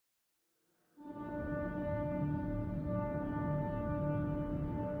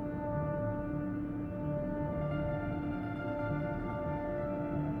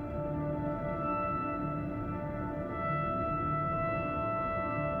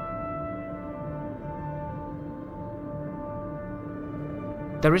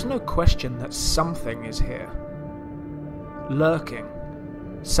There is no question that something is here, lurking,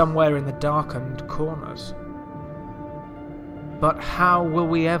 somewhere in the darkened corners. But how will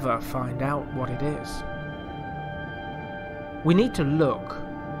we ever find out what it is? We need to look,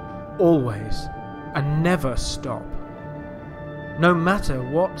 always, and never stop. No matter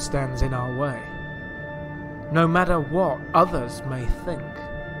what stands in our way, no matter what others may think.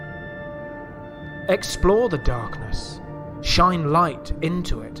 Explore the darkness, shine light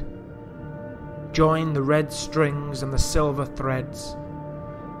into it. Join the red strings and the silver threads.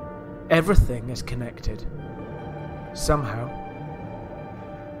 Everything is connected, somehow.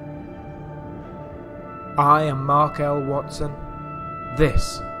 I am Mark L. Watson.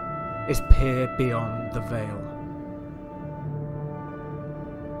 This is Peer Beyond the Veil.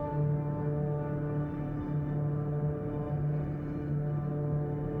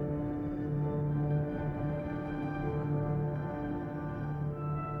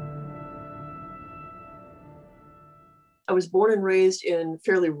 I was born and raised in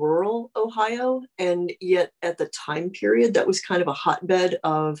fairly rural Ohio, and yet at the time period, that was kind of a hotbed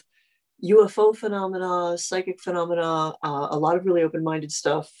of UFO phenomena, psychic phenomena, a lot of really open-minded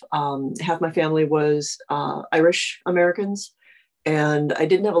stuff. Half my family was Irish Americans, and I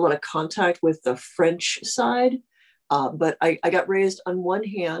didn't have a lot of contact with the French side, but I got raised on one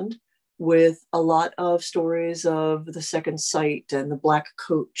hand with a lot of stories of the second sight and the black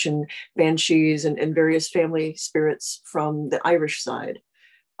coach and banshees and various family spirits from the Irish side.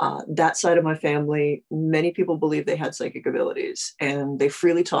 That side of my family, many people believe they had psychic abilities, and they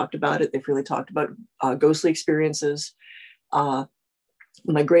freely talked about it. They freely talked about ghostly experiences. My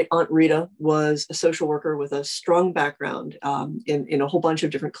great aunt Rita was a social worker with a strong background in a whole bunch of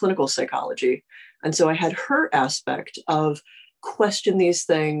different clinical psychology. And so I had her aspect of question these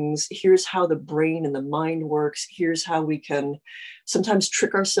things. Here's how the brain and the mind works. Here's how we can sometimes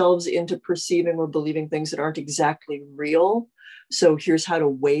trick ourselves into perceiving or believing things that aren't exactly real. So here's how to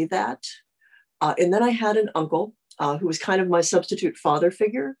weigh that. And then I had an uncle who was kind of my substitute father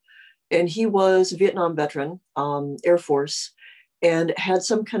figure. And he was a Vietnam veteran, Air Force, and had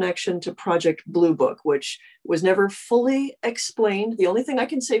some connection to Project Blue Book, which was never fully explained. The only thing I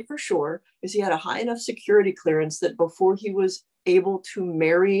can say for sure is he had a high enough security clearance that before he was able to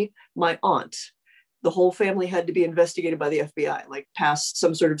marry my aunt, the whole family had to be investigated by the FBI, like pass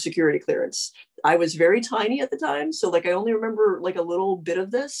some sort of security clearance. I was very tiny at the time, so like I only remember like a little bit of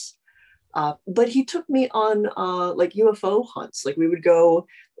this. But he took me on like UFO hunts. Like we would go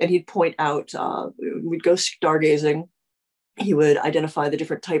and he'd point out, we'd go stargazing. He would identify the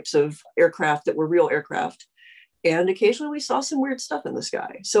different types of aircraft that were real aircraft. And occasionally we saw some weird stuff in the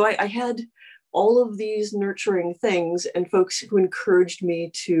sky. So I had all of these nurturing things and folks who encouraged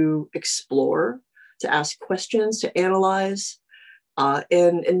me to explore, to ask questions, to analyze,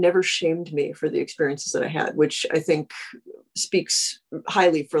 and never shamed me for the experiences that I had, which I think speaks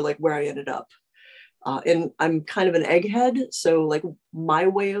highly for like where I ended up. And I'm kind of an egghead. So like my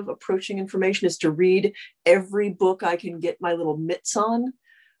way of approaching information is to read every book I can get my little mitts on.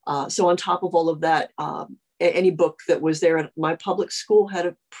 So on top of all of that, any book that was there, and my public school had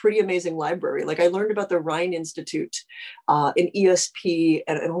a pretty amazing library. Like I learned about the Rhine Institute and ESP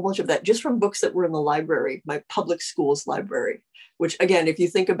and a whole bunch of that just from books that were in the library, my public school's library, which again, if you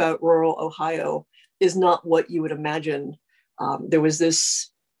think about rural Ohio, is not what you would imagine. There was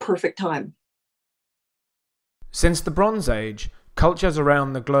this perfect time. Since the Bronze Age, cultures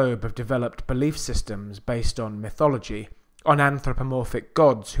around the globe have developed belief systems based on mythology, on anthropomorphic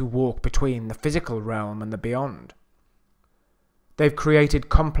gods who walk between the physical realm and the beyond. They've created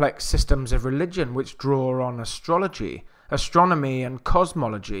complex systems of religion which draw on astrology, astronomy and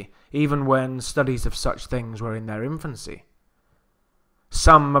cosmology, even when studies of such things were in their infancy.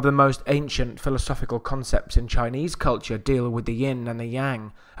 Some of the most ancient philosophical concepts in Chinese culture deal with the yin and the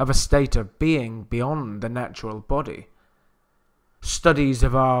yang of a state of being beyond the natural body. Studies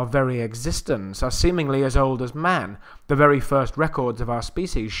of our very existence are seemingly as old as man, the very first records of our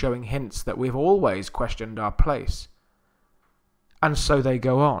species showing hints that we've always questioned our place. And so they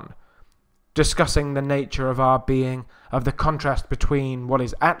go on, discussing the nature of our being, of the contrast between what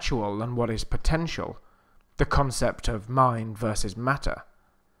is actual and what is potential, the concept of mind versus matter.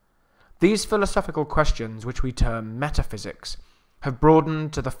 These philosophical questions, which we term metaphysics, have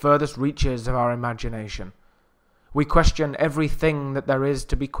broadened to the furthest reaches of our imagination. We question everything that there is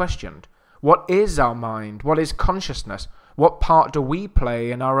to be questioned. What is our mind? What is consciousness? What part do we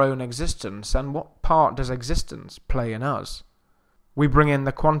play in our own existence? And what part does existence play in us? We bring in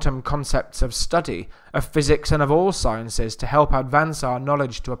the quantum concepts of study, of physics and of all sciences to help advance our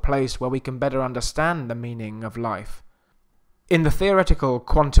knowledge to a place where we can better understand the meaning of life. In the theoretical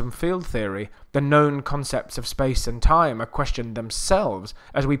quantum field theory, the known concepts of space and time are questioned themselves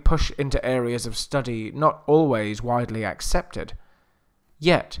as we push into areas of study not always widely accepted.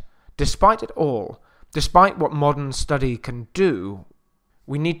 Yet, despite it all, despite what modern study can do,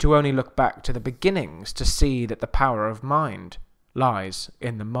 we need to only look back to the beginnings to see that the power of mind lies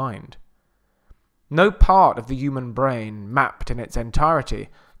in the mind. No part of the human brain, mapped in its entirety,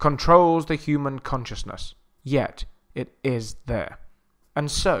 controls the human consciousness, yet it is there. And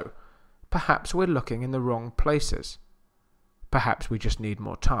so, perhaps we're looking in the wrong places. Perhaps we just need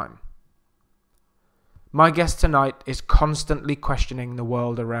more time. My guest tonight is constantly questioning the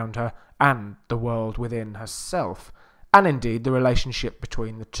world around her and the world within herself, and indeed the relationship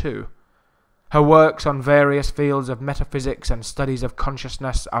between the two. Her works on various fields of metaphysics and studies of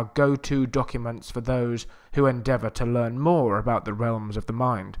consciousness are go-to documents for those who endeavour to learn more about the realms of the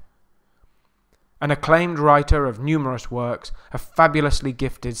mind. An acclaimed writer of numerous works, a fabulously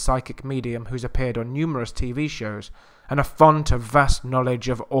gifted psychic medium who's appeared on numerous TV shows, and a font of vast knowledge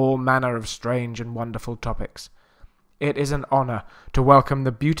of all manner of strange and wonderful topics. It is an honour to welcome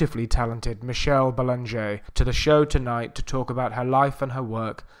the beautifully talented Michelle Belanger to the show tonight to talk about her life and her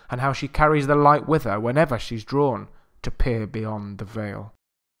work, and how she carries the light with her whenever she's drawn to peer beyond the veil.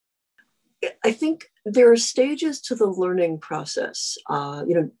 I think there are stages to the learning process.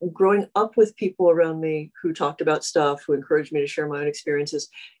 Growing up with people around me who talked about stuff, who encouraged me to share my own experiences,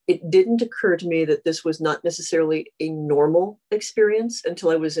 it didn't occur to me that this was not necessarily a normal experience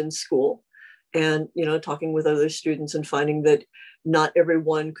until I was in school. And, talking with other students and finding that not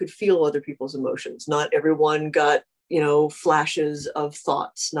everyone could feel other people's emotions. Not everyone got, flashes of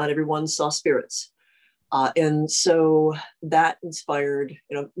thoughts. Not everyone saw spirits. And so that inspired,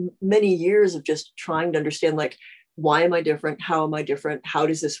 many years of just trying to understand, like, why am I different? How am I different? How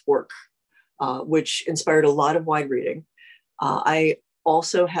does this work? Which inspired a lot of wide reading. I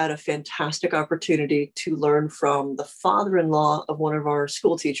also had a fantastic opportunity to learn from the father-in-law of one of our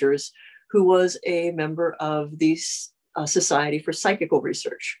school teachers, who was a member of the Society for Psychical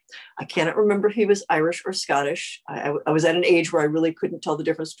Research. I cannot remember if he was Irish or Scottish. I was at an age where I really couldn't tell the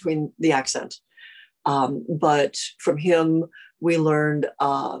difference between the accent. But from him, we learned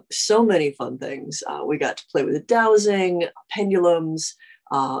so many fun things. We got to play with the dowsing, pendulums,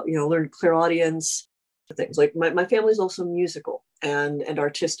 learned clairaudience, things. Like my family's also musical and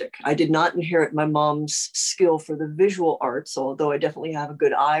artistic. I did not inherit my mom's skill for the visual arts, although I definitely have a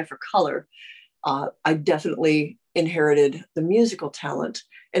good eye for color. I definitely inherited the musical talent.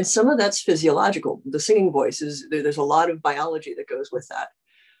 And some of that's physiological. The singing voice there's a lot of biology that goes with that.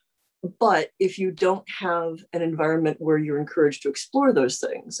 But if you don't have an environment where you're encouraged to explore those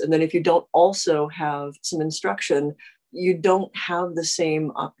things, and then if you don't also have some instruction, you don't have the same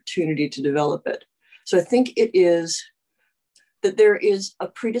opportunity to develop it. So I think it is that there is a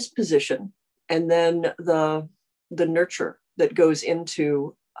predisposition and then the nurture that goes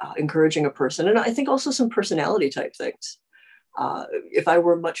into encouraging a person. And I think also some personality type things. If I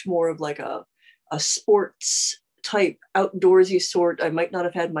were much more of like a sports type, outdoorsy sort, I might not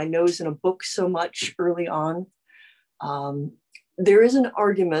have had my nose in a book so much early on. There is an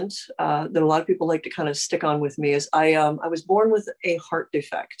argument that a lot of people like to kind of stick on with me is I was born with a heart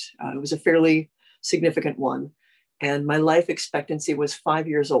defect. It was a fairly significant one. And my life expectancy was 5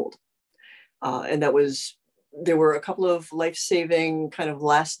 years old. And there were a couple of life-saving kind of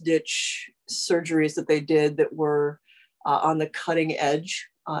last-ditch surgeries that they did that were on the cutting edge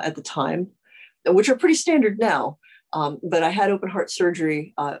at the time, which are pretty standard now. But I had open heart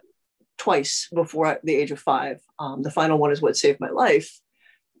surgery twice before the age of 5. The final one is what saved my life.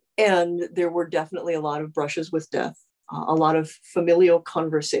 And there were definitely a lot of brushes with death, a lot of familial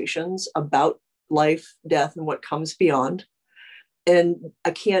conversations about life, death, and what comes beyond. And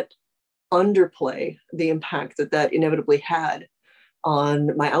I can't underplay the impact that inevitably had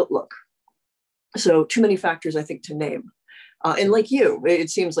on my outlook. So too many factors, I think, to name. And like you, it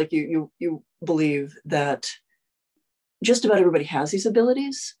seems like you believe that just about everybody has these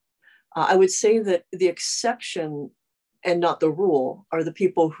abilities. I would say that the exception and not the rule are the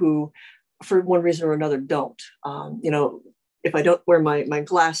people who, for one reason or another, don't. If I don't wear my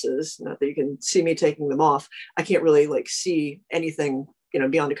glasses, not that you can see me taking them off, I can't really see anything,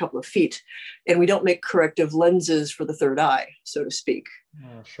 beyond a couple of feet. And we don't make corrective lenses for the third eye, so to speak.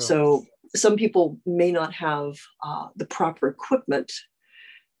 Yeah, sure. So some people may not have the proper equipment,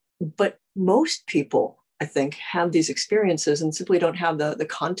 but most people, I think, have these experiences and simply don't have the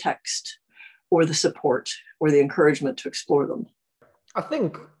context or the support or the encouragement to explore them. I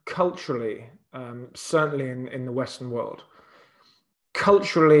think culturally, certainly in the Western world,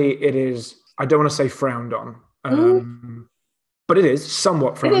 culturally it is, I don't want to say frowned on. But it is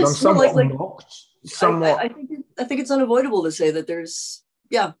somewhat It frowned on, is. Well, somewhat mocked, somewhat. I think it's unavoidable to say that there's,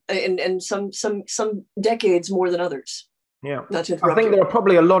 yeah, and some decades more than others. Yeah. Not to I interrupt think you. there are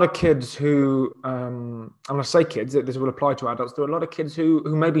probably a lot of kids who, and I say kids, this will apply to adults. There are a lot of kids who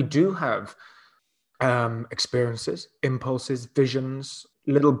maybe do have experiences, impulses, visions,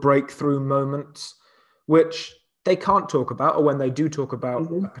 little breakthrough moments, which they can't talk about, or when they do talk about,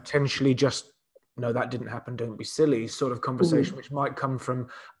 Mm-hmm. potentially just, no, that didn't happen, don't be silly, sort of conversation, Mm-hmm. which might come from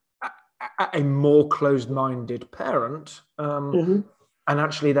a more closed-minded parent. Mm-hmm. And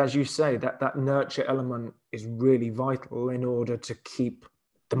actually, as you say, that nurture element is really vital in order to keep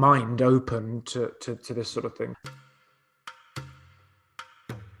the mind open to this sort of thing.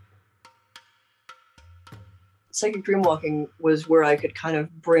 Psychic dreamwalking was where I could kind of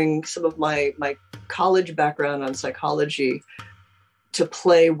bring some of my college background on psychology to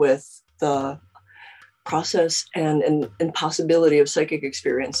play with the process and possibility of psychic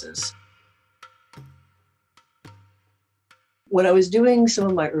experiences. When I was doing some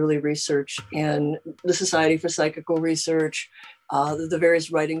of my early research in the Society for Psychical Research, the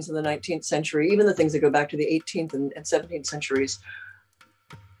various writings in the 19th century, even the things that go back to the 18th and 17th centuries,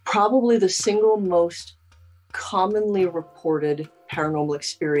 probably the single most commonly reported paranormal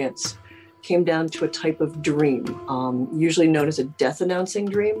experience came down to a type of dream, usually known as a death announcing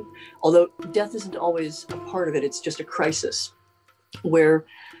dream, although death isn't always a part of it. It's just a crisis where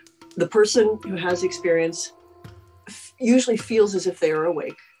the person who has the experience usually feels as if they are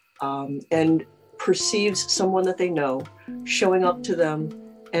awake, and perceives someone that they know showing up to them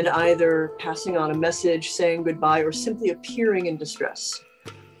and either passing on a message, saying goodbye, or simply appearing in distress.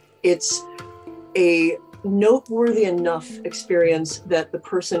 It's a noteworthy enough experience that the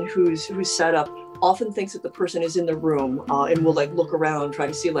person who's set up often thinks that the person is in the room, and will like look around, try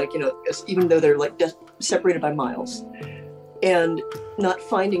to see, like, you know, even though they're like separated by miles, and not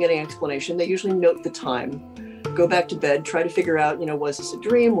finding any explanation. They usually note the time, go back to bed, try to figure out, you know, was this a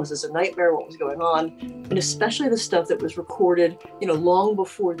dream? Was this a nightmare? What was going on? And especially the stuff that was recorded, you know, long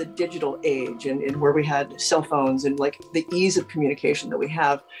before the digital age and where we had cell phones and like the ease of communication that we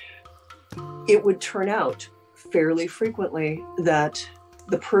have, it would turn out fairly frequently that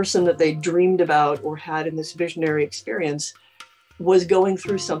the person that they dreamed about or had in this visionary experience was going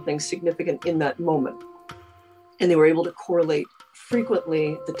through something significant in that moment. And they were able to correlate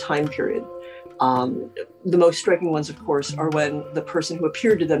frequently the time period. The most striking ones, of course, are when the person who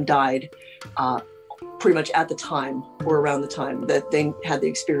appeared to them died pretty much at the time or around the time that they had the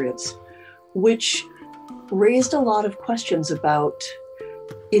experience, which raised a lot of questions about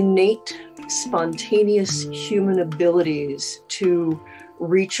innate, spontaneous human abilities to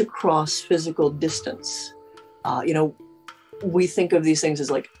reach across physical distance. You know, we think of these things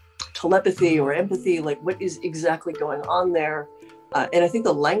as like telepathy or empathy, like what is exactly going on there? And I think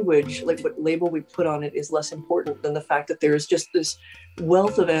the language, like what label we put on it, is less important than the fact that there is just this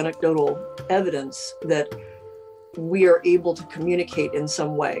wealth of anecdotal evidence that we are able to communicate in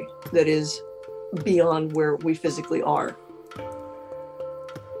some way that is beyond where we physically are.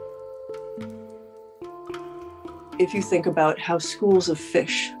 If you think about how schools of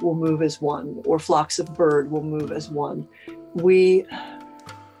fish will move as one, or flocks of bird will move as one, we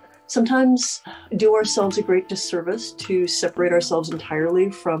sometimes do ourselves a great disservice to separate ourselves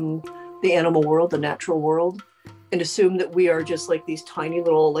entirely from the animal world, the natural world, and assume that we are just like these tiny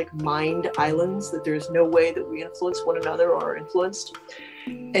little like mind islands, that there's no way that we influence one another or are influenced.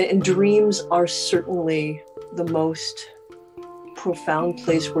 And dreams are certainly the most profound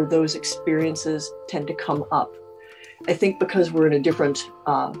place where those experiences tend to come up. I think because we're in a different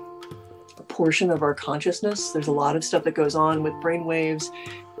portion of our consciousness, there's a lot of stuff that goes on with brain waves,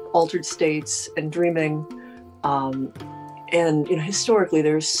 altered states, and dreaming. And you know, historically,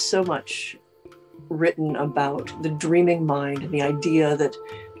 there's so much written about the dreaming mind and the idea that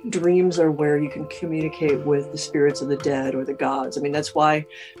dreams are where you can communicate with the spirits of the dead or the gods. I mean, that's why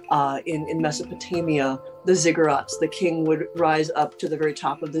in Mesopotamia, the ziggurats, the king would rise up to the very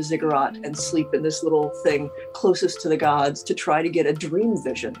top of the ziggurat and sleep in this little thing closest to the gods to try to get a dream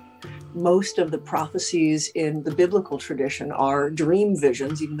vision. Most of the prophecies in the biblical tradition are dream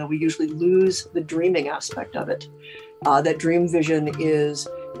visions, even though we usually lose the dreaming aspect of it. That dream vision is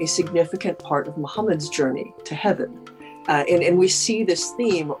a significant part of Muhammad's journey to heaven. And we see this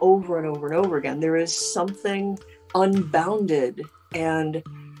theme over and over and over again. There is something unbounded and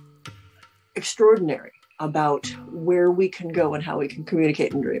extraordinary about where we can go and how we can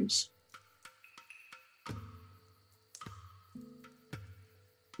communicate in dreams.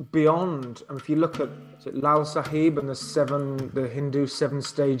 Beyond, and if you look at Lal Sahib and the Hindu 7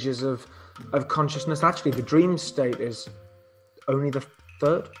 stages of consciousness, actually the dream state is only the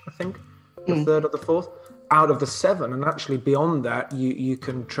third, I think, the Mm. third or the fourth out of the seven, and actually beyond that, you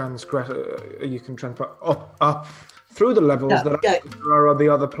can transgress, you can transfer up through the levels that there are the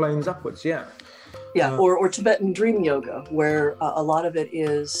other planes upwards. Yeah. Or Tibetan dream yoga, where a lot of it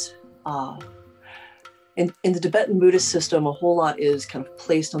is. In the Tibetan Buddhist system, a whole lot is kind of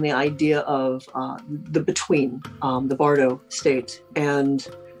placed on the idea of the between, the bardo state, and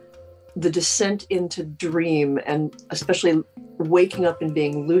the descent into dream, and especially waking up and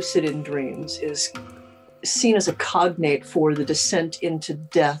being lucid in dreams, is seen as a cognate for the descent into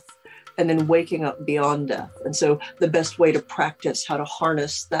death and then waking up beyond death. And so the best way to practice how to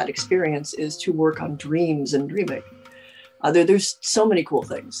harness that experience is to work on dreams and dreaming. There's so many cool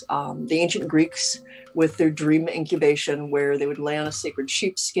things. The ancient Greeks, with their dream incubation, where they would lay on a sacred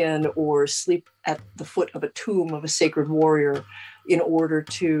sheepskin or sleep at the foot of a tomb of a sacred warrior in order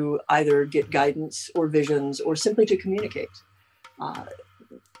to either get guidance or visions or simply to communicate.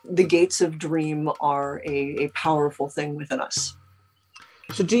 The gates of dream are a powerful thing within us.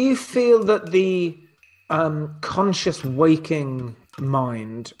 So do you feel that the conscious waking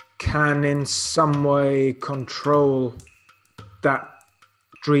mind can in some way control that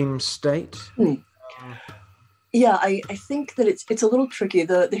dream state? Yeah, I think that it's a little tricky.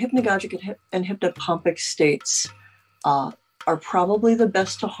 The hypnagogic and hypnopompic states are probably the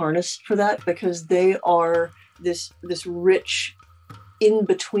best to harness for that, because they are this rich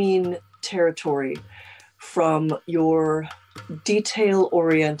in-between territory from your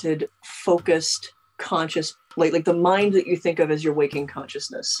detail-oriented, focused, conscious, like the mind that you think of as your waking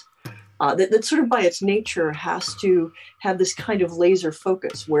consciousness. That sort of by its nature has to have this kind of laser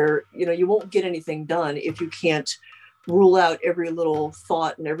focus where, you won't get anything done if you can't rule out every little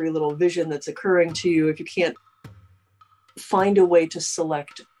thought and every little vision that's occurring to you, if you can't find a way to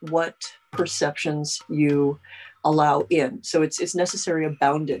select what perceptions you allow in. So it's necessary a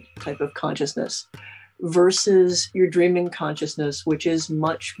bounded type of consciousness versus your dreaming consciousness, which is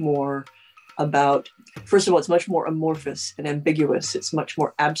much more about, first of all, it's much more amorphous and ambiguous. It's much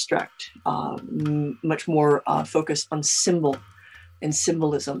more abstract, much more focused on symbol and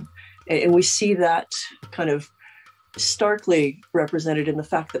symbolism. And we see that kind of starkly represented in the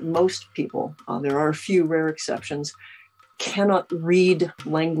fact that most people, there are a few rare exceptions, cannot read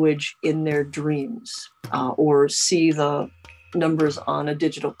language in their dreams or see the numbers on a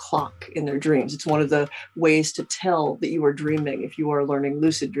digital clock in their dreams. It's one of the ways to tell that you are dreaming if you are learning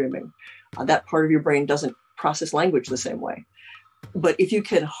lucid dreaming. That part of your brain doesn't process language the same way. But if you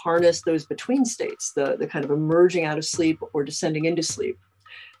can harness those between states, the kind of emerging out of sleep or descending into sleep,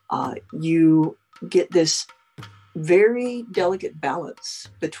 you get this very delicate balance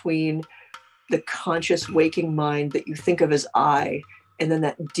between the conscious waking mind that you think of as I, and then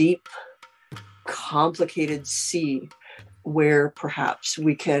that deep, complicated C, where perhaps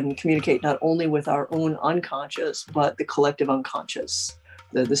we can communicate not only with our own unconscious, but the collective unconscious,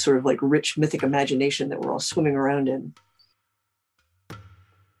 the sort of like rich mythic imagination that we're all swimming around in.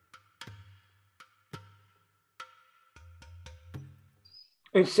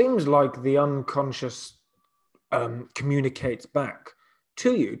 It seems like the unconscious communicates back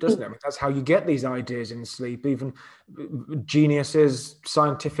to you, doesn't it? I mean, that's how you get these ideas in sleep. Even geniuses,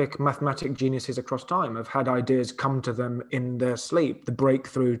 scientific, mathematic geniuses across time have had ideas come to them in their sleep. The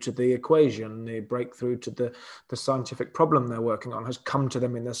breakthrough to the equation, the breakthrough to the scientific problem they're working on has come to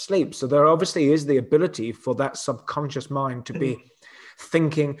them in their sleep. So there obviously is the ability for that subconscious mind to be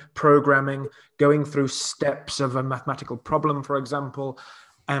thinking, programming, going through steps of a mathematical problem, for example,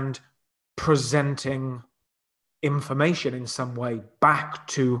 and presenting information in some way back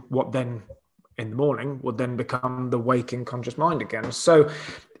to what then in the morning would then become the waking conscious mind again. So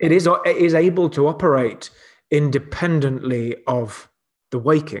it is able to operate independently of the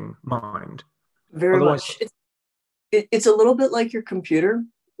waking mind. Very much. It's a little bit like your computer.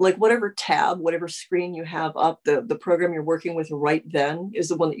 Like whatever tab, whatever screen you have up, the program you're working with right then is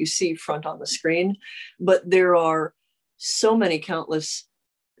the one that you see front on the screen. But there are so many countless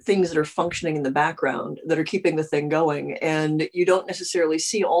things that are functioning in the background that are keeping the thing going. And you don't necessarily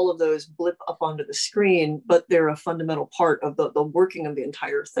see all of those blip up onto the screen, but they're a fundamental part of the working of the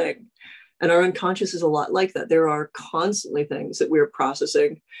entire thing. And our unconscious is a lot like that. There are constantly things that we're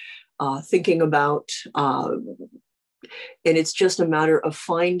processing, thinking about, and it's just a matter of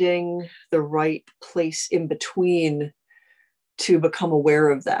finding the right place in between to become aware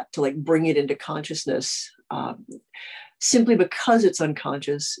of that, to like bring it into consciousness. Simply because it's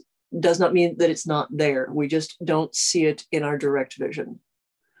unconscious does not mean that it's not there. We just don't see it in our direct vision.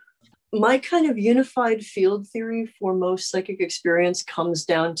 My kind of unified field theory for most psychic experience comes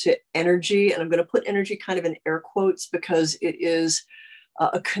down to energy. And I'm going to put energy kind of in air quotes because it is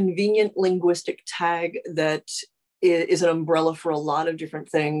a convenient linguistic tag that is an umbrella for a lot of different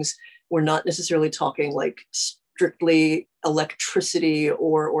things. We're not necessarily talking like strictly electricity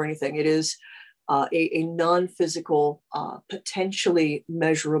or anything. It is a non-physical, potentially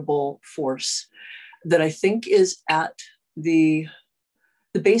measurable force that I think is at the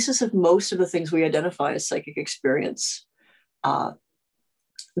basis of most of the things we identify as psychic experience. The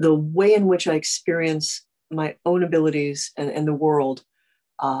way in which I experience my own abilities and the world,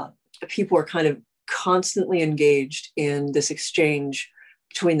 people are kind of constantly engaged in this exchange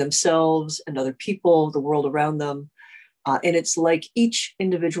between themselves and other people, the world around them. And it's like each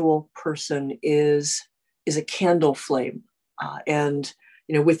individual person is a candle flame. And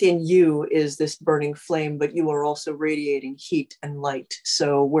within you is this burning flame, but you are also radiating heat and light.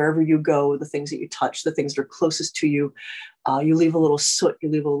 So wherever you go, the things that you touch, the things that are closest to you, you leave a little soot, you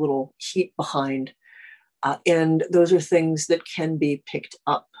leave a little heat behind. And those are things that can be picked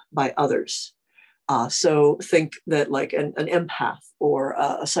up by others. So think that like an empath or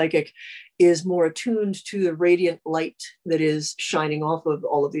a psychic is more attuned to the radiant light that is shining off of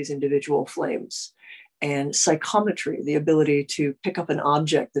all of these individual flames. And psychometry, the ability to pick up an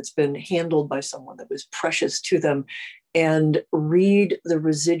object that's been handled by someone that was precious to them and read the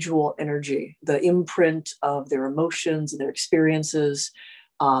residual energy, the imprint of their emotions and their experiences.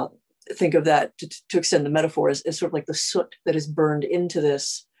 Think of that, to extend the metaphor, as sort of like the soot that is burned into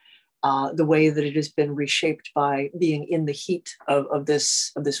this, the way that it has been reshaped by being in the heat of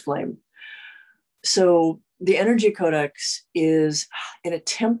this flame. So the energy codex is an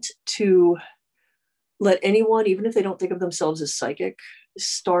attempt to let anyone, even if they don't think of themselves as psychic,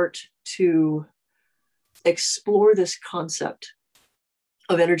 start to explore this concept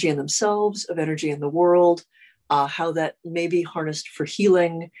of energy in themselves, of energy in the world, how that may be harnessed for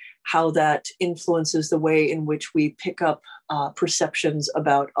healing, how that influences the way in which we pick up perceptions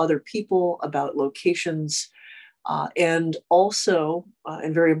about other people, about locations, and also,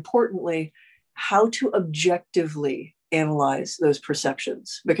 and very importantly, how to objectively analyze those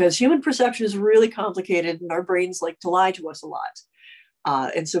perceptions, because human perception is really complicated and our brains like to lie to us a lot.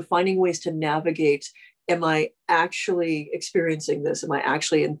 And so finding ways to navigate, am I actually experiencing this? Am I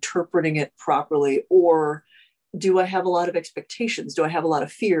actually interpreting it properly? Or do I have a lot of expectations? Do I have a lot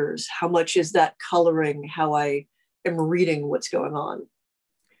of fears? How much is that coloring how I am reading what's going on?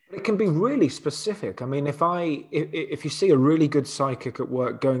 It can be really specific. I mean, if you see a really good psychic at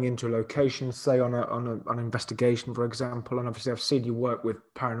work going into a location, say on an investigation, for example, and obviously I've seen you work with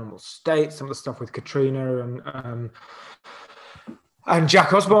paranormal states, some of the stuff with Katrina and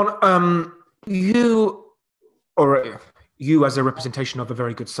Jack Osborne, you as a representation of a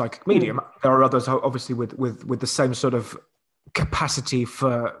very good psychic medium. There are others obviously with the same sort of capacity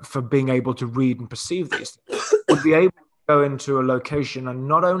for being able to read and perceive these things, would be able go into a location and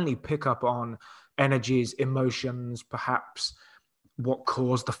not only pick up on energies, emotions, perhaps what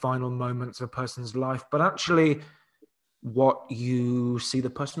caused the final moments of a person's life, but actually what you see the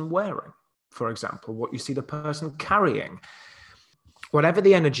person wearing, for example, what you see the person carrying, whatever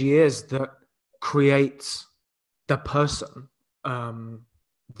the energy is that creates the person, the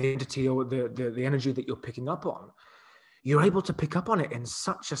entity or the energy that you're picking up on, you're able to pick up on it in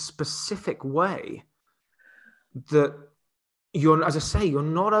such a specific way that you're, as I say, you're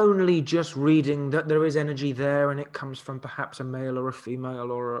not only just reading that there is energy there and it comes from perhaps a male or a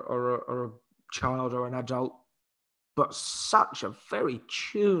female or a child or an adult, but such a very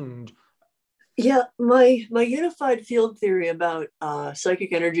tuned. Yeah, my unified field theory about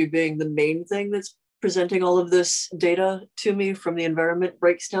psychic energy being the main thing that's presenting all of this data to me from the environment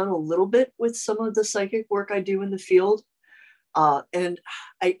breaks down a little bit with some of the psychic work I do in the field. And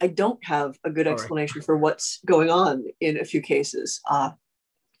I don't have a good explanation for what's going on in a few cases.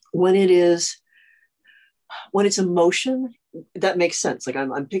 When it's emotion, that makes sense. Like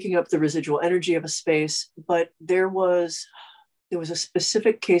I'm picking up the residual energy of a space, but there was a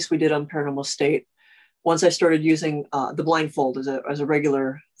specific case we did on Paranormal State. Once I started using the blindfold as a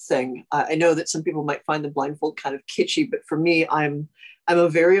regular thing. I know that some people might find the blindfold kind of kitschy, but for me, I'm a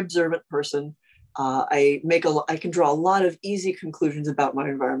very observant person. I can draw a lot of easy conclusions about my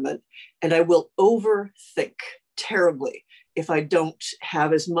environment, and I will overthink terribly if I don't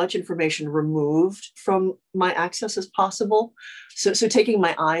have as much information removed from my access as possible. So taking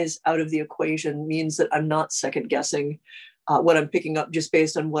my eyes out of the equation means that I'm not second guessing what I'm picking up just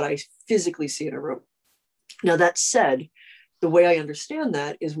based on what I physically see in a room. Now, that said, the way I understand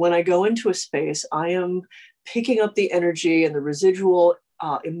that is when I go into a space, I am picking up the energy and the residual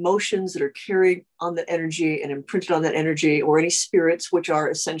emotions that are carried on that energy and imprinted on that energy, or any spirits, which are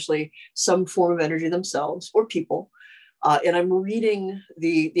essentially some form of energy themselves, or people. And I'm reading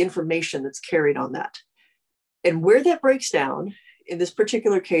the information that's carried on that. And where that breaks down in this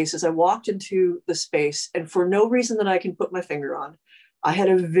particular case is I walked into the space, and for no reason that I can put my finger on, I had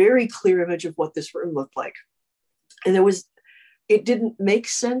a very clear image of what this room looked like. And it didn't make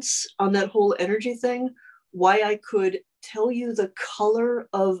sense on that whole energy thing, why I could tell you the color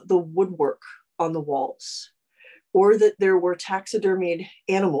of the woodwork on the walls, or that there were taxidermied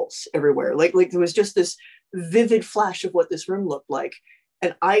animals everywhere. Like there was just this vivid flash of what this room looked like.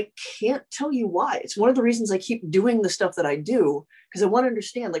 And I can't tell you why. It's one of the reasons I keep doing the stuff that I do, because I want to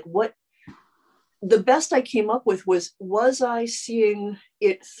understand, like, what the best I came up with was I seeing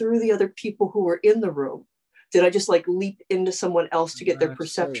it through the other people who were in the room? Did I just like leap into someone else to get their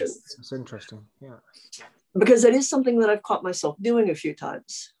perceptions? That's interesting. Yeah. Because that is something that I've caught myself doing a few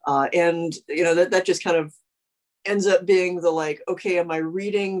times. And, you know, that just kind of ends up being the like, okay, am I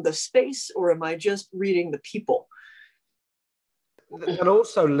reading the space or am I just reading the people? That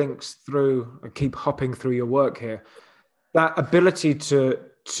also links through, I keep hopping through your work here, that ability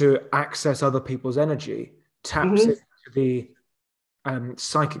to access other people's energy taps into the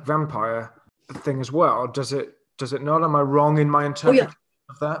psychic vampire thing as well. Does it not? Am I wrong in my interpretation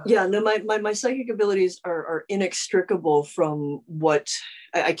of that? Yeah, no, my psychic abilities are inextricable from what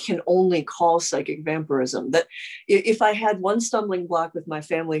I can only call psychic vampirism. That if I had one stumbling block with my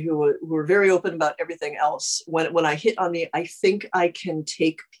family who were very open about everything else, when I hit on I think I can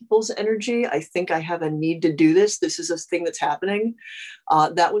take people's energy, I think I have a need to do this. This is a thing that's happening.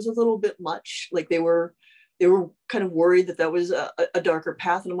 That was a little bit much. Like they were kind of worried that was a darker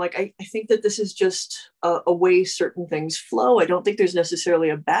path. And I'm like, I think that this is just a way certain things flow. I don't think there's necessarily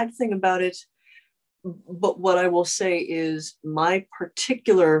a bad thing about it. But what I will say is my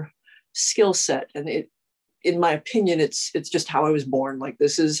particular skill set, and in my opinion, it's just how I was born. Like,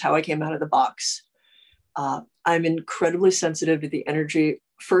 this is how I came out of the box. I'm incredibly sensitive to the energy,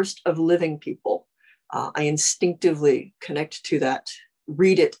 first, of living people. I instinctively connect to that,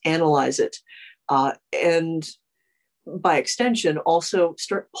 read it, analyze it. And by extension, also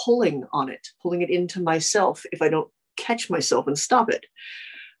start pulling it into myself if I don't catch myself and stop it.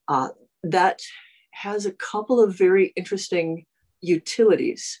 That has a couple of very interesting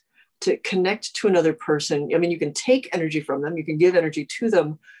utilities to connect to another person. I mean, you can take energy from them, you can give energy to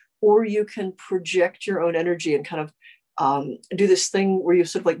them, or you can project your own energy and kind of do this thing where you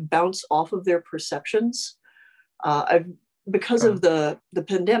sort of like bounce off of their perceptions. Because of the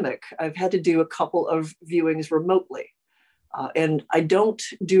pandemic, I've had to do a couple of viewings remotely. And I don't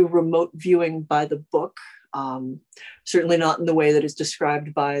do remote viewing by the book, certainly not in the way that is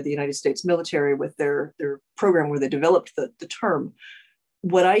described by the United States military with their program where they developed the term.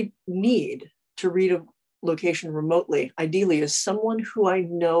 What I need to read a location remotely, ideally, is someone who I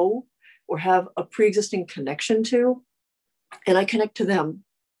know or have a pre-existing connection to, and I connect to them.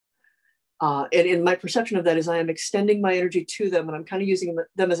 And in my perception of that is I am extending my energy to them, and I'm kind of using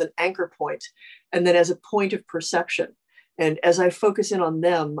them as an anchor point, and then as a point of perception. And as I focus in on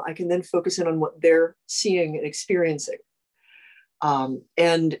them, I can then focus in on what they're seeing and experiencing.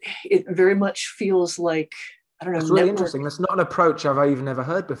 And it very much feels like, I don't know. That's really interesting. That's not an approach I've even ever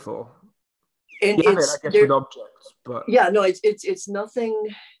heard before. And you have it, I guess, with objects, but yeah, no, it's nothing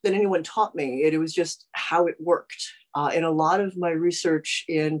that anyone taught me. It was just how it worked. And a lot of my research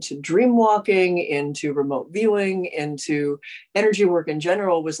into dream walking, into remote viewing, into energy work in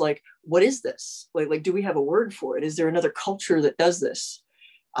general was like, what is this? Like, do we have a word for it? Is there another culture that does this?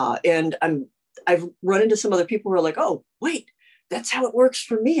 And I've run into some other people who are like, oh, wait, that's how it works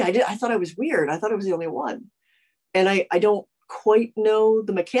for me. I thought I was weird. I thought I was the only one. And I don't quite know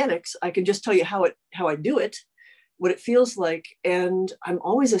the mechanics. I can just tell you how I do it, what it feels like, and I'm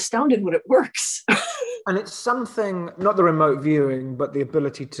always astounded when it works. And it's something, not the remote viewing, but the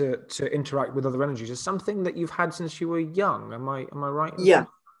ability to interact with other energies is something that you've had since you were young. Am I right?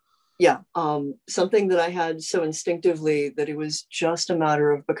 Yeah. Something that I had so instinctively that it was just a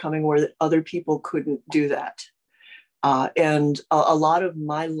matter of becoming aware that other people couldn't do that. And a lot of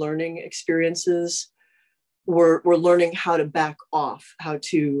my learning experiences were learning how to back off, how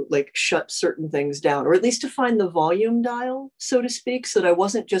to like shut certain things down, or at least to find the volume dial, so to speak, so that I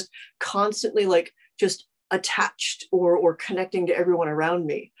wasn't just constantly like just attached or connecting to everyone around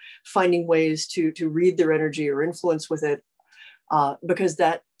me, finding ways to read their energy or influence with it, because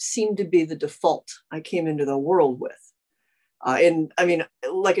that seemed to be the default I came into the world with. And I mean,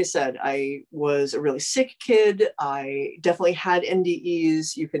 like I said, I was a really sick kid. I definitely had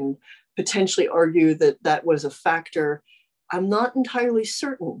NDEs. You can potentially argue that was a factor. I'm not entirely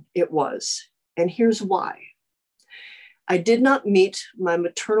certain it was. And here's why. I did not meet my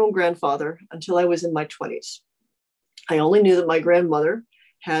maternal grandfather until I was in my 20s. I only knew that my grandmother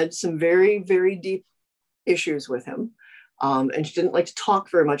had some very, very deep issues with him. And she didn't like to talk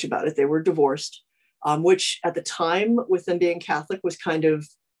very much about it. They were divorced, which at the time, with them being Catholic, was kind of,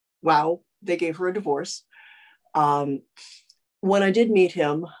 wow, they gave her a divorce. When I did meet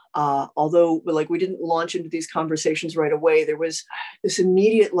him, although like we didn't launch into these conversations right away, there was this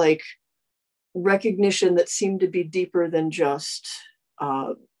immediate like recognition that seemed to be deeper than just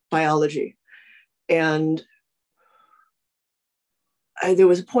biology. And there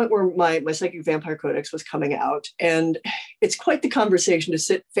was a point where my Psychic Vampire Codex was coming out, and it's quite the conversation to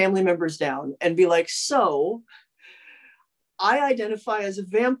sit family members down and be like, so I identify as a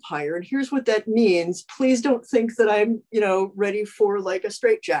vampire, and here's what that means. Please don't think that I'm, ready for like a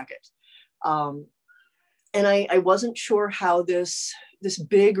straitjacket. And I wasn't sure how this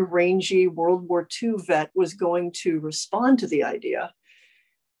big, rangy World War II vet was going to respond to the idea.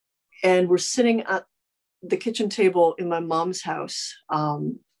 And we're sitting at the kitchen table in my mom's house,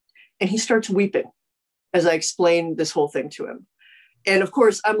 and he starts weeping as I explain this whole thing to him. And of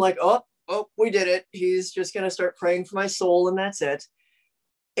course, I'm like, oh, we did it. He's just going to start praying for my soul, and that's it.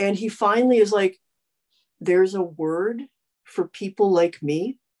 And he finally is like, there's a word for people like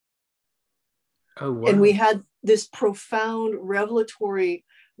me. Oh, wow. And we had this profound revelatory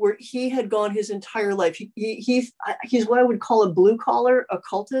where he had gone his entire life. He's what I would call a blue collar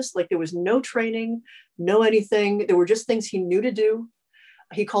occultist. Like there was no training, no anything. There were just things he knew to do.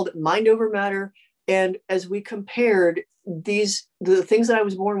 He called it mind over matter. And as we compared the things that I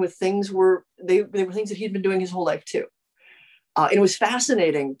was born with, they were things that he'd been doing his whole life too. And it was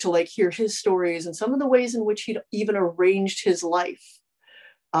fascinating to like hear his stories and some of the ways in which he'd even arranged his life.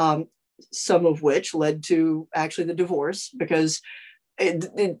 Some of which led to actually the divorce, because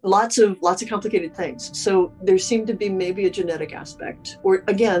lots of complicated things. So there seemed to be maybe a genetic aspect, or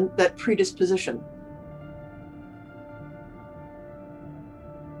again, that predisposition.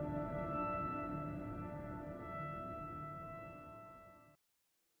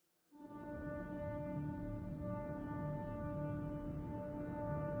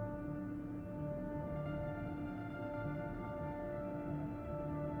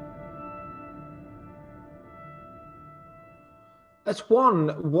 That's one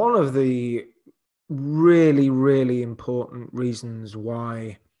of the really, really important reasons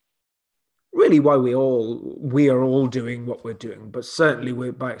why we are all doing what we're doing, but certainly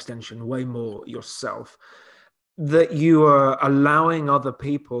we're by extension way more yourself, that you are allowing other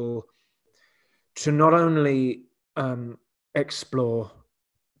people to not only explore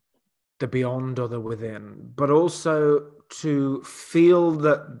the beyond or the within, but also to feel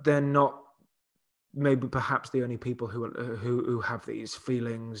that they're not maybe perhaps the only people who have these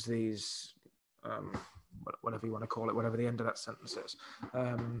feelings, these whatever you want to call it, whatever the end of that sentence is.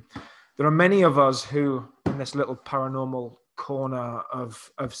 There are many of us who, in this little paranormal corner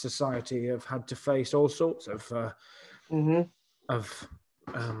of society, have had to face all sorts of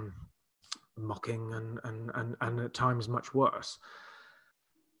mocking and at times much worse.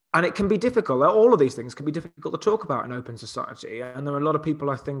 And it can be difficult. All of these things can be difficult to talk about in open society. And there are a lot of people,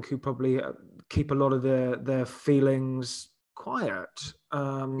 I think, who probably keep a lot of their feelings quiet.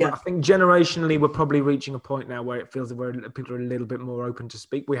 I think generationally, we're probably reaching a point now where it feels that people are a little bit more open to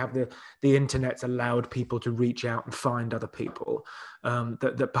speak. We have the internet's allowed people to reach out and find other people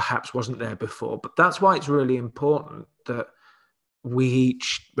that perhaps wasn't there before. But that's why it's really important that we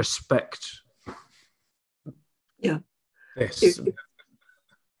each respect this.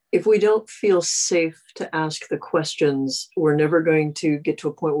 If we don't feel safe to ask the questions, we're never going to get to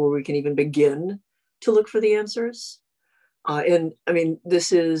a point where we can even begin to look for the answers. And I mean,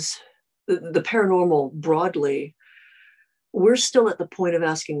 this is the paranormal broadly. We're still at the point of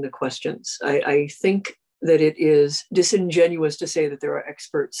asking the questions. I think that it is disingenuous to say that there are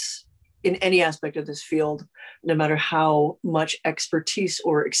experts in any aspect of this field, no matter how much expertise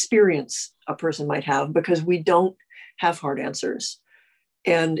or experience a person might have, because we don't have hard answers.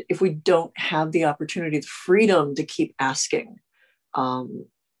 And if we don't have the opportunity, the freedom to keep asking, then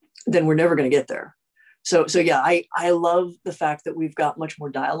we're never going to get there. So yeah, I love the fact that we've got much more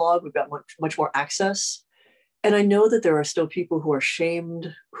dialogue. We've got much more access. And I know that there are still people who are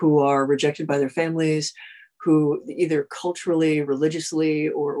shamed, who are rejected by their families, who either culturally, religiously,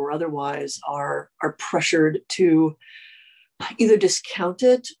 or otherwise are pressured to either discount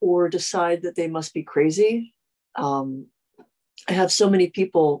it or decide that they must be crazy. I have so many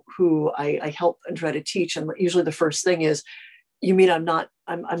people who I help and try to teach. And usually the first thing is, you mean I'm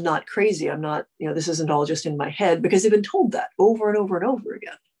not crazy. I'm not, this isn't all just in my head, because they've been told that over and over and over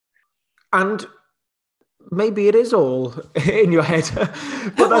again. And maybe it is all in your head,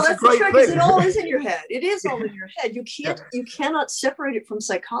 but well, that's that's a great the trick, thing. is it all is in your head. It is all in your head. You cannot separate it from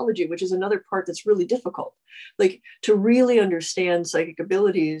psychology, which is another part that's really difficult. Like, to really understand psychic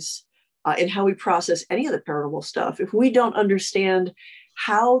abilities and how we process any of the paranormal stuff, if we don't understand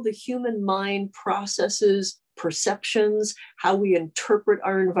how the human mind processes perceptions, how we interpret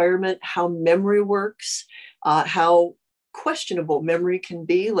our environment, how memory works, how questionable memory can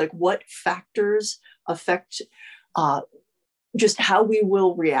be, like what factors affect just how we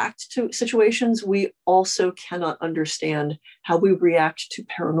will react to situations, we also cannot understand how we react to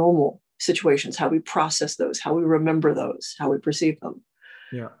paranormal situations, how we process those, how we remember those, how we perceive them.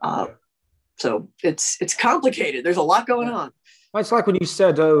 So it's complicated. There's a lot going on. Well, it's like when you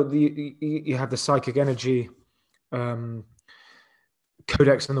said, you have the psychic energy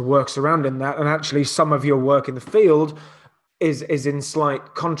codex and the work surrounding that, and actually some of your work in the field is in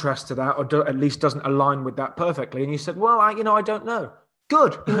slight contrast to that, or at least doesn't align with that perfectly. And you said, well, I don't know.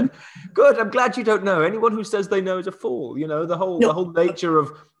 Good. Good. I'm glad you don't know. Anyone who says they know is a fool. The whole nature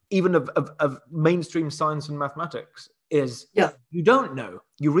of even of mainstream science and mathematics is you don't know.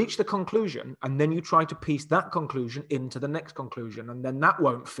 You reach the conclusion, and then you try to piece that conclusion into the next conclusion, and then that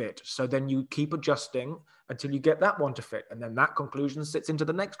won't fit. So then you keep adjusting until you get that one to fit, and then that conclusion sits into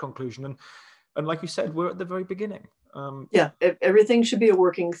the next conclusion. And like you said, we're at the very beginning. Everything should be a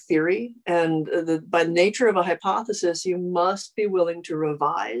working theory. And by nature of a hypothesis, you must be willing to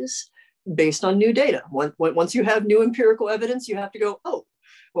revise based on new data. Once you have new empirical evidence, you have to go, oh,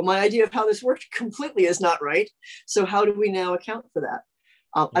 well, my idea of how this worked completely is not right. So how do we now account for that?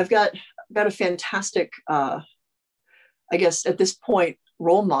 I've got a fantastic, I guess at this point,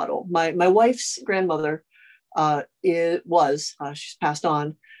 role model. My wife's grandmother she's passed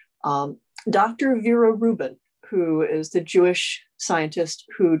on, Dr. Vera Rubin, who is the Jewish scientist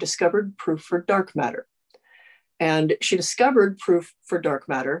who discovered proof for dark matter. And she discovered proof for dark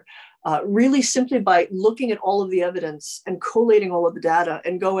matter really simply by looking at all of the evidence and collating all of the data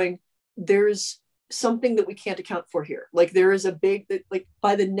and going, there's something that we can't account for here. Like, there is a big, like,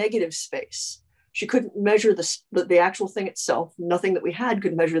 by the negative space. She couldn't measure the actual thing itself. Nothing that we had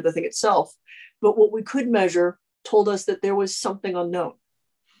could measure the thing itself. But what we could measure told us that there was something unknown.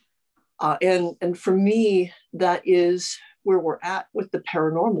 And for me, that is where we're at with the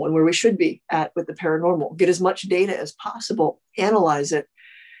paranormal, and where we should be at with the paranormal. Get as much data as possible, analyze it,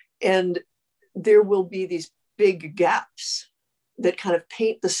 and there will be these big gaps that kind of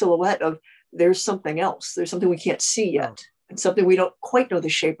paint the silhouette of there's something else. There's something we can't see yet, and something we don't quite know the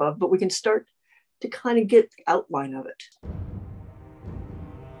shape of, but we can start to kind of get the outline of it.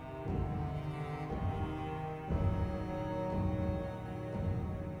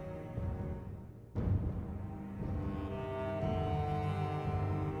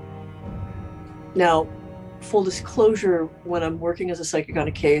 Now, full disclosure, when I'm working as a psychic on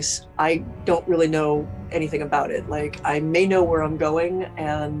a case, I don't really know anything about it. Like, I may know where I'm going,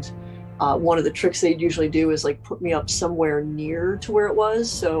 and one of the tricks they'd usually do is like put me up somewhere near to where it was.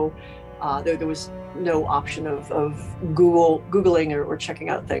 So there was no option of Googling or checking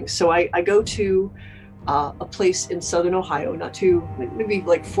out things. So I go to a place in Southern Ohio, not too, maybe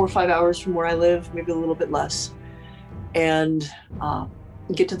like 4 or 5 hours from where I live, maybe a little bit less. And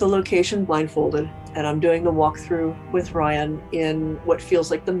get to the location blindfolded, and I'm doing the walkthrough with Ryan in what feels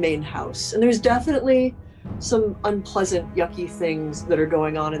like the main house. And there's definitely some unpleasant, yucky things that are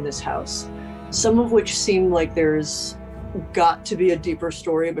going on in this house, some of which seem like there's got to be a deeper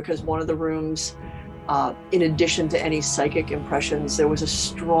story, because one of the rooms, in addition to any psychic impressions, there was a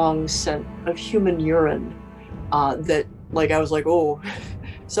strong scent of human urine that, like, I was like, oh,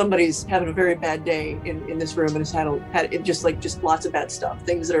 somebody's having a very bad day in this room, and has had just lots of bad stuff,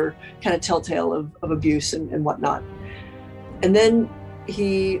 things that are kind of telltale of abuse and whatnot. And then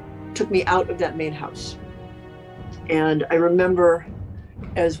he took me out of that main house. And I remember,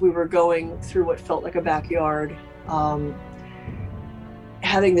 as we were going through what felt like a backyard,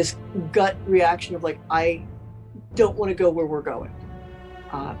 having this gut reaction of like, I don't want to go where we're going.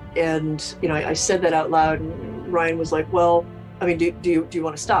 And I said that out loud, and Ryan was like, well, I mean, do you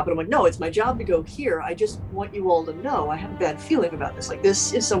want to stop? And I'm like, no, it's my job to go here. I just want you all to know I have a bad feeling about this. Like,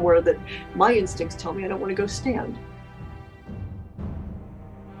 this is somewhere that my instincts tell me I don't want to go stand.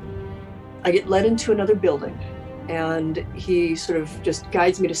 I get led into another building, and he sort of just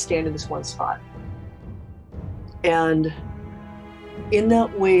guides me to stand in this one spot. And in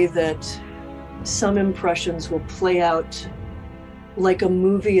that way that some impressions will play out like a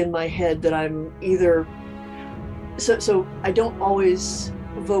movie in my head, that I'm either So I don't always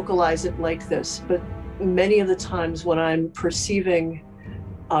vocalize it like this, but many of the times when I'm perceiving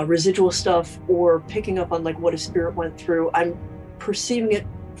residual stuff or picking up on like what a spirit went through, I'm perceiving it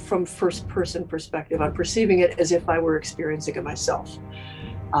from first person perspective. I'm perceiving it as if I were experiencing it myself.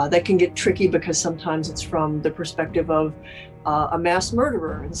 That can get tricky because sometimes it's from the perspective of a mass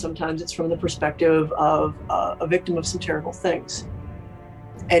murderer, and sometimes it's from the perspective of a victim of some terrible things.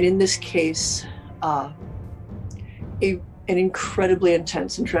 And in this case, an incredibly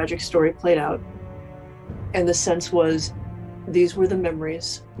intense and tragic story played out. And the sense was, these were the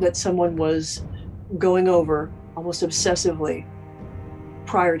memories that someone was going over almost obsessively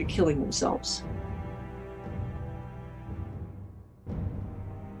prior to killing themselves.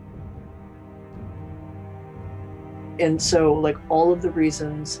 And so, like, all of the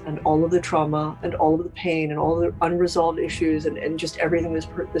reasons and all of the trauma and all of the pain and all the unresolved issues and just everything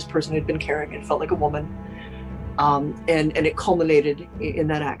this person had been carrying, it felt like a woman. And it culminated in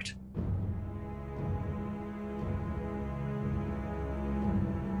that act.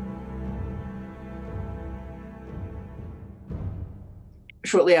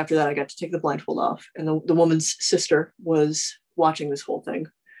 Shortly after that, I got to take the blindfold off, and the woman's sister was watching this whole thing.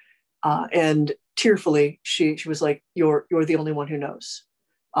 And tearfully, she was like, you're the only one who knows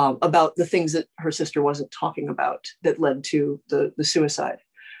about the things that her sister wasn't talking about that led to the suicide.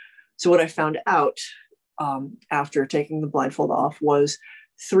 So what I found out after taking the blindfold off was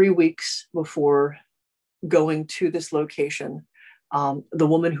 3 weeks before going to this location, the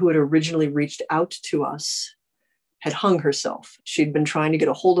woman who had originally reached out to us had hung herself. She'd been trying to get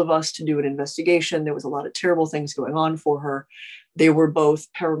a hold of us to do an investigation. There was a lot of terrible things going on for her. They were both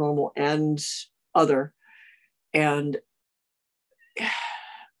paranormal and other. And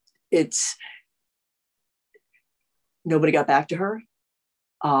nobody got back to her.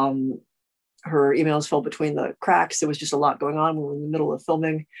 Her emails fell between the cracks. There was just a lot going on. We were in the middle of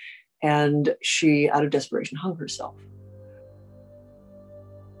filming, and she, out of desperation, hung herself.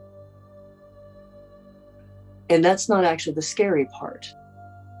 And that's not actually the scary part.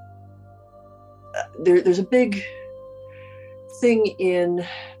 There's a big thing in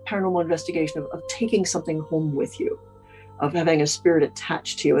paranormal investigation of taking something home with you, of having a spirit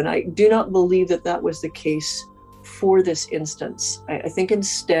attached to you. And I do not believe that was the case for this instance. I think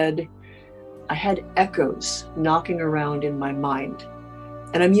instead, I had echoes knocking around in my mind.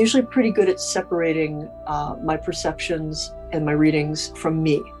 And I'm usually pretty good at separating my perceptions and my readings from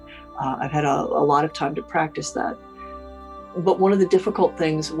me. I've had a lot of time to practice that. But one of the difficult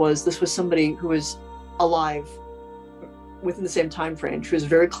things was this was somebody who was alive within the same time frame. She was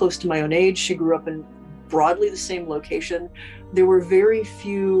very close to my own age. She grew up in broadly the same location. There were very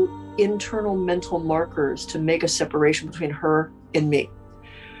few internal mental markers to make a separation between her and me,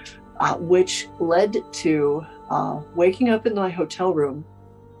 which led to waking up in my hotel room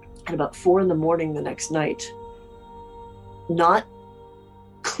at about 4 a.m. the next night, not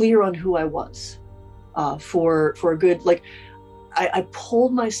clear on who I was for a good, like, I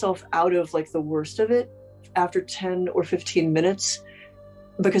pulled myself out of like the worst of it after 10 or 15 minutes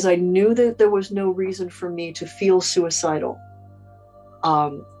because I knew that there was no reason for me to feel suicidal.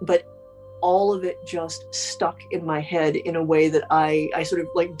 But all of it just stuck in my head in a way that I sort of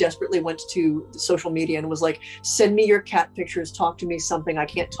like desperately went to social media and was like, send me your cat pictures, talk to me something. I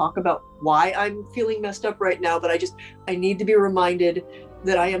can't talk about why I'm feeling messed up right now, but I need to be reminded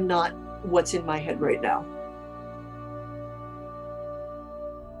that I am not what's in my head right now.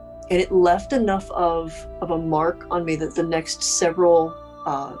 And it left enough of a mark on me that the next several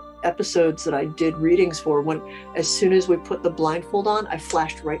episodes that I did readings for, when as soon as we put the blindfold on, I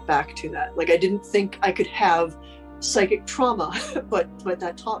flashed right back to that. Like, I didn't think I could have psychic trauma, but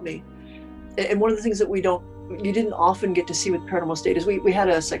that taught me. And one of the things that you didn't often get to see with Paranormal State is we had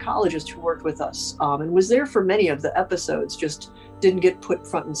a psychologist who worked with us and was there for many of the episodes, just didn't get put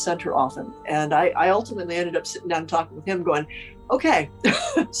front and center often. And I ultimately ended up sitting down talking with him going, okay,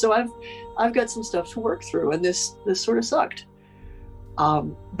 so I've got some stuff to work through, and this sort of sucked.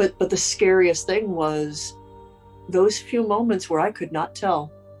 But the scariest thing was those few moments where I could not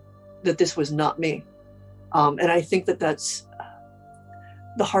tell that this was not me. And I think that's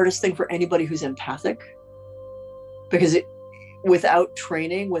the hardest thing for anybody who's empathic, because without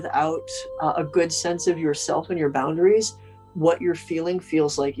training, without a good sense of yourself and your boundaries, what you're feeling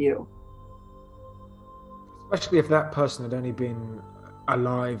feels like you. Especially if that person had only been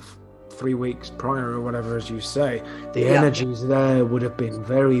alive 3 weeks prior or whatever, as you say, the energies there would have been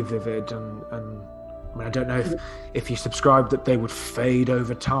very vivid. And I mean, I don't know if you subscribe that they would fade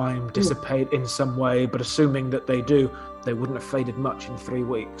over time, dissipate in some way, but assuming that they do, they wouldn't have faded much in 3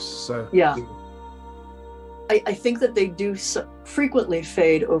 weeks. So yeah. I think that they do frequently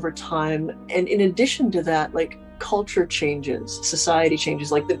fade over time. And in addition to that, like culture changes, society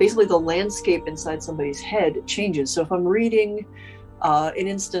changes, like basically the landscape inside somebody's head changes. So if I'm reading an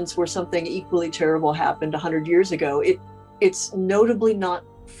instance where something equally terrible happened 100 years ago, it's notably not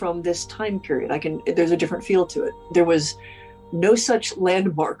from this time period. There's a different feel to it. There was no such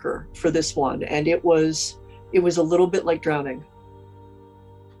landmarker for this one, and it was a little bit like drowning.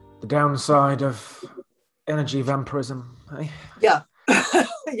 The downside of energy vampirism, eh? Yeah.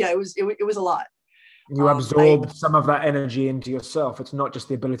 Yeah, it was a lot. You absorb some of that energy into yourself. It's not just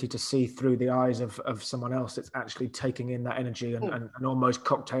the ability to see through the eyes of someone else. It's actually taking in that energy and almost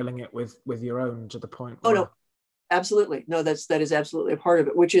cocktailing it with your own, to the point where... no, absolutely. No, that is absolutely a part of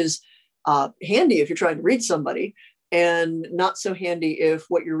it, which is handy if you're trying to read somebody, and not so handy if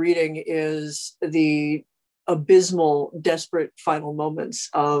what you're reading is the abysmal, desperate final moments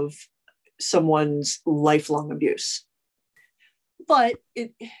of someone's lifelong abuse. But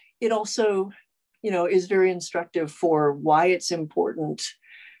it also, is very instructive for why it's important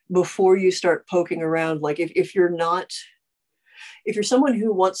before you start poking around. Like if you're someone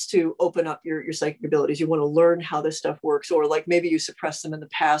who wants to open up your psychic abilities, you want to learn how this stuff works, or like maybe you suppressed them in the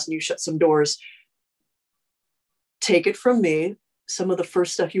past and you shut some doors, take it from me. Some of the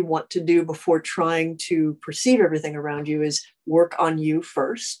first stuff you want to do before trying to perceive everything around you is work on you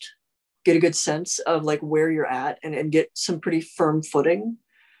first, get a good sense of like where you're at, and get some pretty firm footing,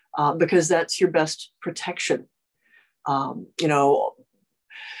 because that's your best protection.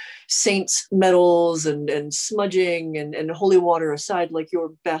 Saints medals and smudging and holy water aside, like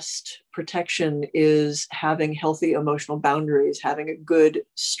your best protection is having healthy emotional boundaries, having a good,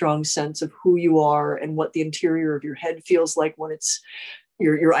 strong sense of who you are and what the interior of your head feels like when it's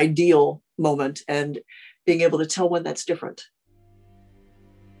your ideal moment, and being able to tell when that's different.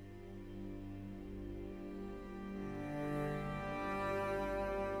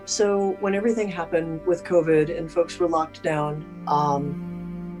 So when everything happened with COVID and folks were locked down,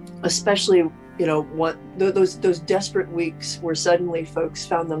 especially, those desperate weeks where suddenly folks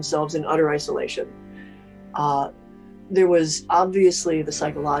found themselves in utter isolation, there was obviously the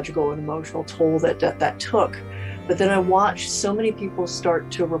psychological and emotional toll that took. But then I watched so many people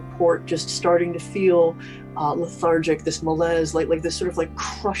start to report just starting to feel lethargic, this malaise, like this sort of like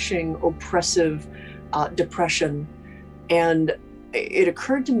crushing, oppressive depression. And it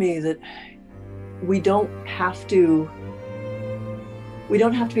occurred to me that we don't have to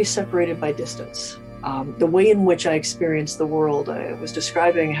be separated by distance. The way in which I experience the world, I was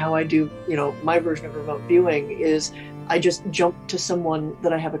describing how I do, my version of remote viewing is I just jump to someone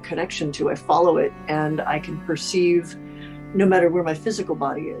that I have a connection to. I follow it, and I can perceive no matter where my physical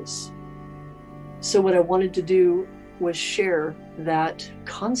body is. So what I wanted to do was share that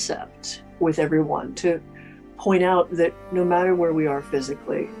concept with everyone, to point out that no matter where we are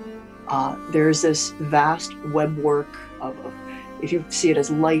physically, there's this vast web work of, if you see it as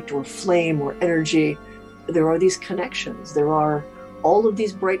light or flame or energy, there are these connections. There are all of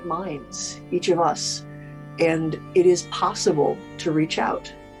these bright minds, each of us, and it is possible to reach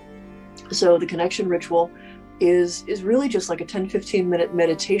out. So the connection ritual is really just like a 10-15 minute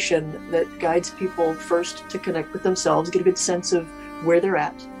meditation that guides people first to connect with themselves, get a good sense of where they're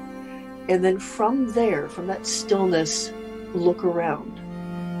at. And then from there, from that stillness, look around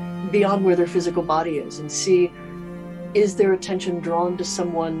beyond where their physical body is and see, is their attention drawn to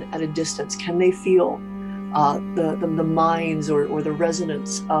someone at a distance? Can they feel the minds or the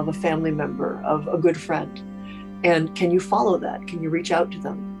resonance of a family member, of a good friend? And can you follow that? Can you reach out to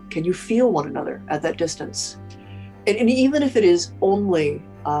them? Can you feel one another at that distance? And even if it is only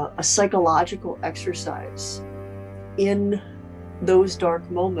a psychological exercise, in those dark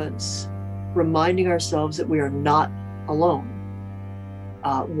moments, reminding ourselves that we are not alone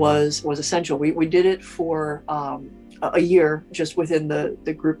was essential. We did it for a year just within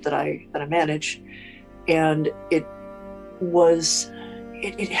the group that I manage, and it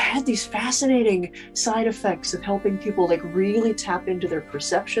had these fascinating side effects of helping people like really tap into their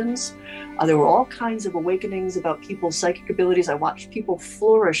perceptions. There were all kinds of awakenings about people's psychic abilities. I watched people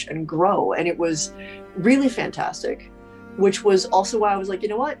flourish and grow, and it was really fantastic, which was also why I was like, you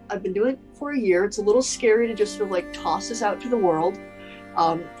know what? I've been doing it for a year. It's a little scary to just sort of like toss this out to the world.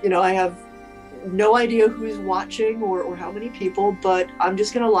 I have no idea who's watching or how many people, but I'm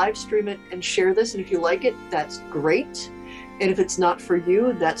just going to live stream it and share this. And if you like it, that's great. And if it's not for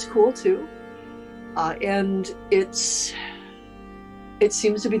you, that's cool too. And it seems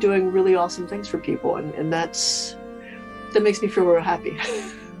to be doing really awesome things for people. And that makes me feel real happy.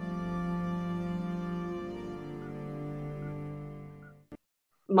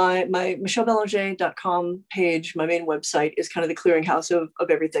 my michellebelanger.com page, my main website, is kind of the clearinghouse of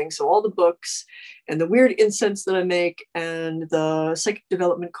everything. So all the books and the weird incense that I make and the psychic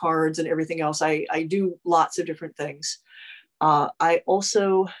development cards and everything else. I do lots of different things. I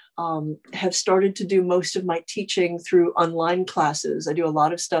also have started to do most of my teaching through online classes. I do a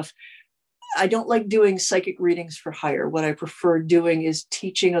lot of stuff. I don't like doing psychic readings for hire. What I prefer doing is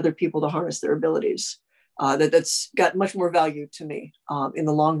teaching other people to harness their abilities. That's got much more value to me in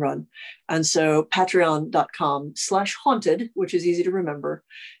the long run. And so patreon.com/haunted, which is easy to remember.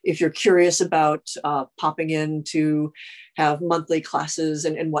 If you're curious about popping in to have monthly classes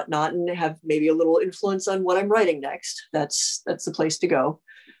and whatnot, and have maybe a little influence on what I'm writing next, that's the place to go.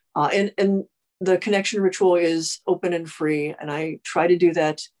 And the connection ritual is open and free. And I try to do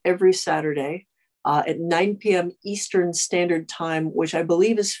that every Saturday at 9 p.m. Eastern Standard Time, which I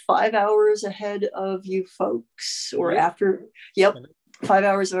believe is 5 hours ahead of you folks, or after. Yep, 5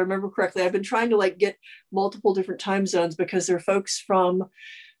 hours, if I remember correctly. I've been trying to get multiple different time zones because there are folks from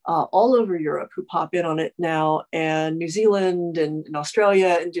all over Europe who pop in on it now, and New Zealand and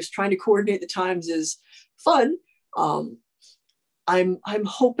Australia, and just trying to coordinate the times is fun. I'm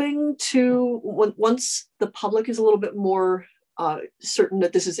hoping to, once the public is a little bit more certain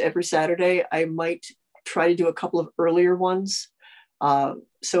that this is every Saturday, I might try to do a couple of earlier ones.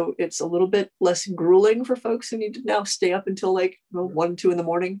 So it's a little bit less grueling for folks who need to now stay up until 1, 2 in the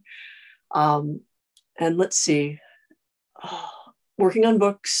morning. And let's see, working on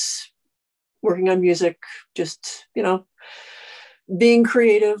books, working on music, just, being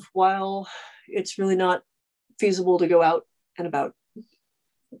creative while it's really not feasible to go out and about.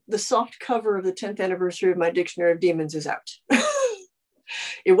 The soft cover of the 10th anniversary of my Dictionary of Demons is out.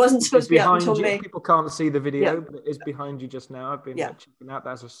 It wasn't supposed to be out until May. People can't see the video, but it is behind you just now. I've been checking out.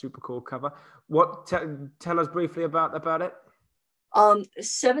 That's a super cool cover. Tell us briefly about it.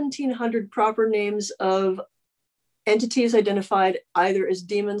 1,700 proper names of entities identified either as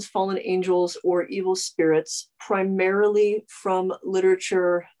demons, fallen angels, or evil spirits, primarily from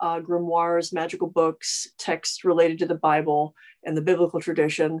literature, grimoires, magical books, texts related to the Bible and the biblical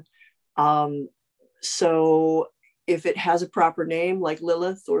tradition. So if it has a proper name like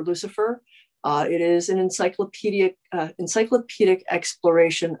Lilith or Lucifer, it is an encyclopedic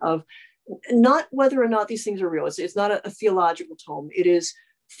exploration of not whether or not these things are real. It's not a theological tome. It is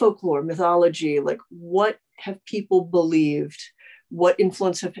folklore, mythology, what have people believed? What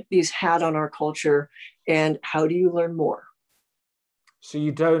influence have these had on our culture? And how do you learn more? So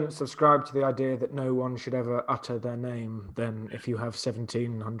you don't subscribe to the idea that no one should ever utter their name, then, if you have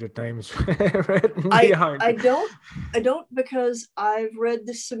 1,700 names written behind I don't, because I've read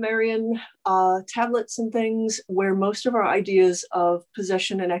the Sumerian tablets and things where most of our ideas of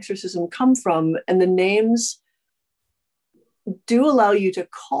possession and exorcism come from, and the names do allow you to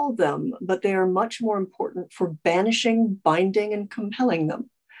call them, but they are much more important for banishing, binding, and compelling them.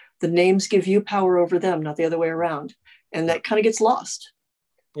 The names give you power over them, not the other way around. And that kind of gets lost.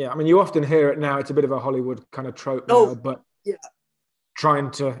 Yeah, I mean, you often hear it now. It's a bit of a Hollywood kind of trope now, but trying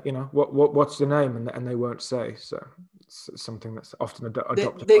to, what's the name? And they won't say. So it's something that's often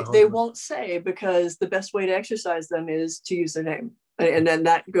adopted. They won't say, because the best way to exercise them is to use their name. And then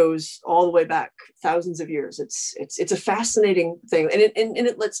that goes all the way back thousands of years. It's a fascinating thing. And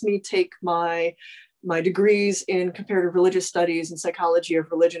it lets me take my degrees in comparative religious studies and psychology of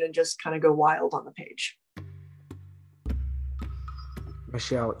religion and just kind of go wild on the page.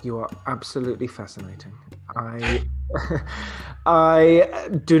 Michelle, you are absolutely fascinating. I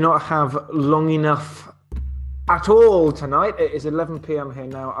do not have long enough at all tonight. It is 11 p.m. here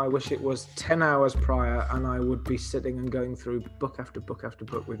now. I wish it was 10 hours prior, and I would be sitting and going through book after book after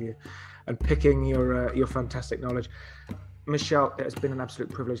book with you and picking your fantastic knowledge. Michelle, it has been an absolute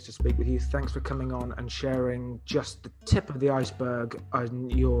privilege to speak with you. Thanks for coming on and sharing just the tip of the iceberg on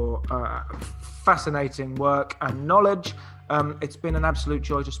your fascinating work and knowledge. It's been an absolute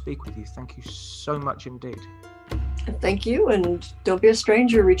joy to speak with you. Thank you so much indeed. Thank you, and don't be a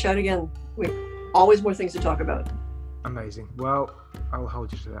stranger. Reach out again. We have always more things to talk about. Amazing. Well, I'll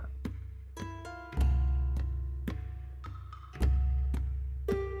hold you to that.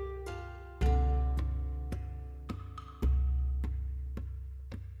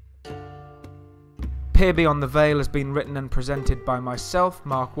 Peer Beyond the Veil has been written and presented by myself,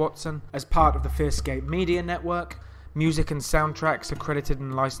 Mark Watson, as part of the Fearscape Media Network. Music and soundtracks are credited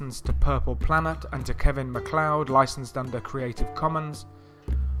and licensed to Purple Planet and to Kevin MacLeod, licensed under Creative Commons.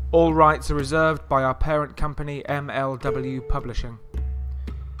 All rights are reserved by our parent company, MLW Publishing.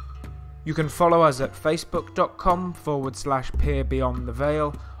 You can follow us at facebook.com/Peer Beyond the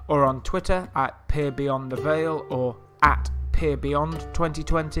Veil, or on Twitter at Peer Beyond the Veil, or at appear beyond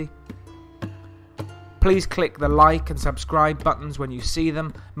 2020? Please click the like and subscribe buttons when you see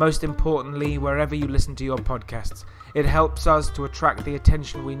them, most importantly wherever you listen to your podcasts. It helps us to attract the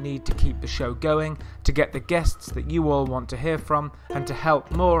attention we need to keep the show going, to get the guests that you all want to hear from, and to help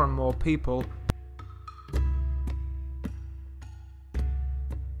more and more people